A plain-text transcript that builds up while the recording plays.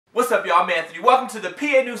what's up, y'all? I'm Anthony. Welcome to the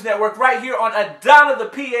PA News Network right here on Adanna the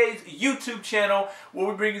PA's YouTube channel, where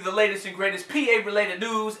we bring you the latest and greatest PA-related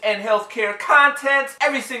news and healthcare content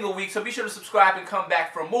every single week. So be sure to subscribe and come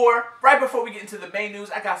back for more. Right before we get into the main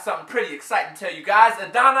news, I got something pretty exciting to tell you guys.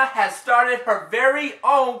 Adanna has started her very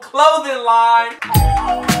own clothing line.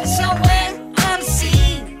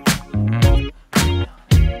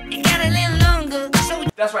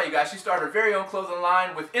 That's right, you guys. She started her very own clothing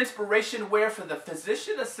line with inspiration wear for the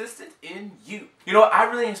physician assistant in you. You know what? I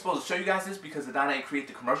really ain't supposed to show you guys this because Adanna ain't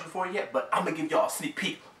created the commercial for it yet, but I'm going to give y'all a sneak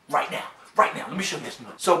peek right now. Right now. Let me show you this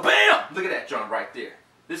one. So, bam! Look at that joint right there.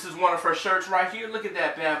 This is one of her shirts right here. Look at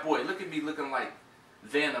that bad boy. Look at me looking like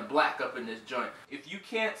Vanna Black up in this joint. If you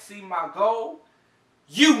can't see my goal,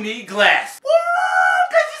 you need glass. Woo!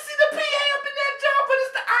 Because you see the PA up in that joint, but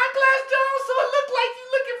it's the eyeglass joint, so it looks like you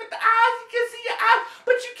looking with the eyes. You can see your eyes,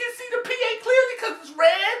 but you can see the PA clearly because it's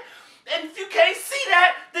red. And if you can't see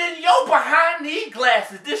that, then your behind need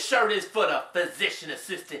glasses. This shirt is for the physician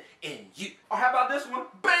assistant in you. Or how about this one?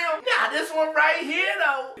 Bam! Now this one right here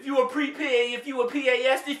though. If you a pre-PA, if you a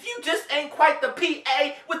PAS, if you just ain't quite the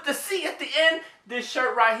PA with the C at the end, this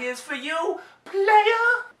shirt right here is for you,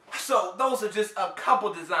 player. So those are just a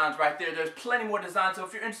couple designs right there. There's plenty more designs. So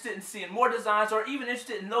if you're interested in seeing more designs or even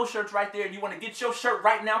interested in those shirts right there and you want to get your shirt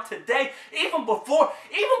right now today, even before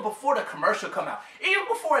the commercial come out, even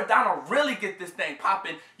before Adanna really get this thing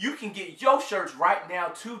popping, you can get your shirts right now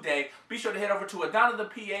today. Be sure to head over to Adanna the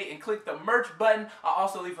PA and click the merch button. I'll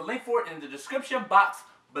also leave a link for it in the description box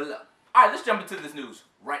below. All right, let's jump into this news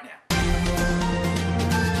right now.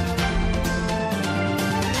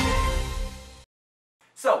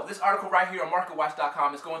 So, this article right here on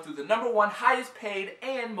MarketWatch.com is going through the #1 highest paid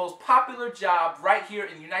and most popular job right here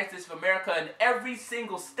in the United States of America in every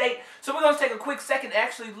single state. So we're going to take a quick second to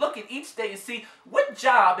actually look at each state and see what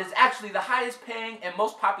job is actually the highest paying and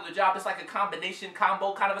most popular job. It's like a combination,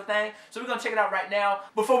 combo kind of a thing. So we're going to check it out right now.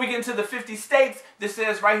 Before we get into the 50 states, this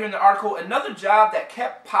says right here in the article, another job that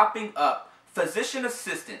kept popping up, physician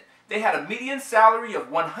assistant. They had a median salary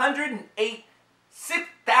of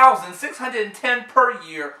 $106,610 per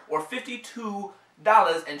year, or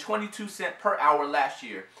 $52.22 per hour last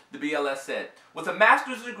year, the BLS said. With a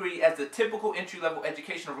master's degree as the typical entry-level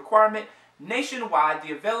educational requirement, nationwide,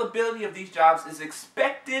 the availability of these jobs is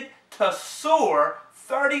expected to soar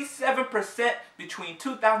 37% between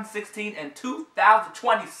 2016 and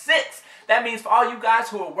 2026. That means for all you guys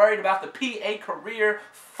who are worried about the PA career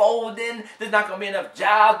folding, there's not going to be enough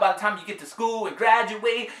jobs by the time you get to school and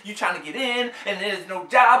graduate. You're trying to get in and there's no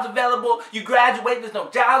jobs available. You graduate, there's no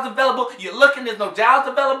jobs available. You're looking, there's no jobs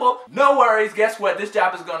available. No worries, guess what? This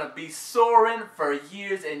job is going to be soaring for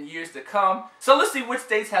years and years to come. So let's see which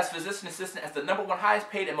states has physician assistant as the #1 highest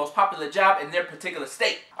paid and most popular job in their particular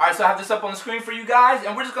state. Alright, so I have this up on the screen for you guys,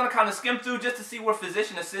 and we're just going to kind of skim through just to see where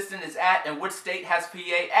physician assistant is at and which state has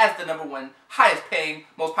PA as the #1 highest paying,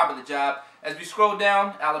 most popular job. As we scroll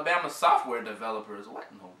down, Alabama software developers. What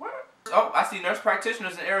in the world? Oh, I see nurse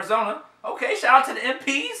practitioners in Arizona. Okay, shout out to the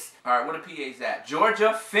MPs. Alright, where the PAs at?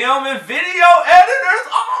 Georgia, film and video editors.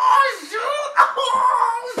 Oh, shoot.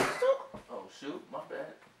 Oh, shoot. Oh, shoot. My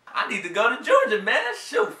bad. I need to go to Georgia, man.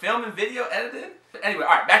 Shoot, film and video editing. Anyway,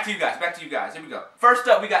 alright, back to you guys. Back to you guys. Here we go. First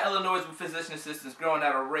up, we got Illinois with physician assistants growing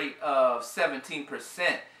at a rate of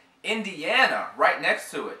 17%. Indiana, right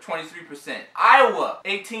next to it, 23%. Iowa,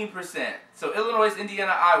 18%. So Illinois,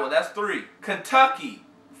 Indiana, Iowa, that's 3. Kentucky,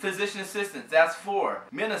 physician assistants, that's 4.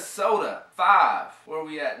 Minnesota, 5. Where are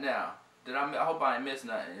we at now? I hope I ain't missed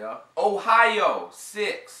nothing, y'all. Ohio,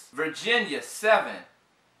 6. Virginia, 7.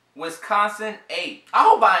 Wisconsin, 8. I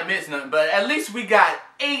hope I ain't missed nothing, but at least we got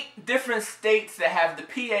 8 different states that have the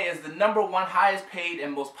PA as the #1 highest paid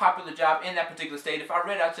and most popular job in that particular state. If I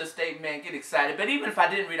read out your state, man, get excited. But even if I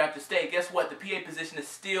didn't read out your state, guess what? The PA position is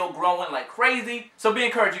still growing like crazy. So be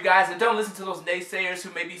encouraged, you guys, and don't listen to those naysayers who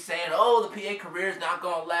may be saying, oh, the PA career is not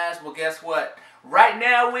going to last. Well, guess what? Right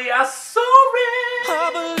now, we are soaring.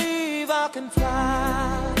 I believe I can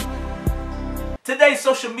fly. Today's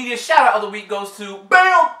social media shout-out of the week goes to,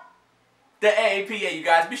 BAM! The AAPA, you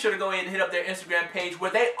guys. Be sure to go ahead and hit up their Instagram page where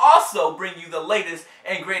they also bring you the latest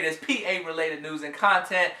and greatest PA-related news and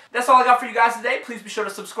content. That's all I got for you guys today. Please be sure to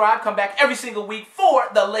subscribe. Come back every single week for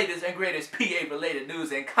the latest and greatest PA-related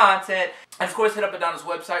news and content. And of course, hit up Adanna's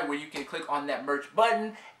website where you can click on that merch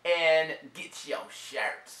button and get your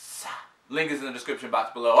shirts. Link is in the description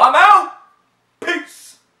box below. I'm out!